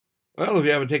Well, if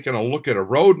you haven't taken a look at a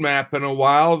road map in a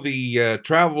while, the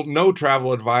no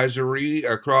travel advisory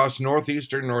across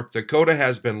northeastern North Dakota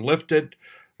has been lifted.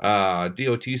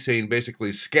 DOT saying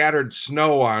basically scattered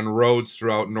snow on roads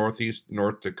throughout northeast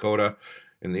North Dakota.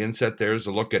 In the inset, there's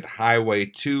a look at Highway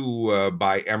 2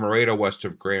 by Emerita, west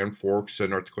of Grand Forks,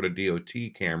 North Dakota DOT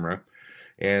camera.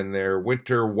 And their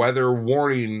winter weather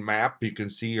warning map, you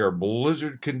can see our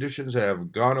blizzard conditions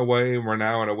have gone away. We're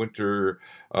now in a winter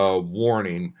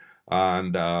warning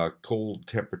on cold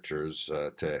temperatures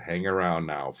to hang around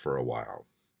now for a while.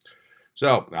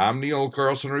 So, I'm Neil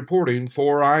Carlson reporting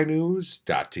for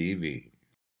iNewZ.TV.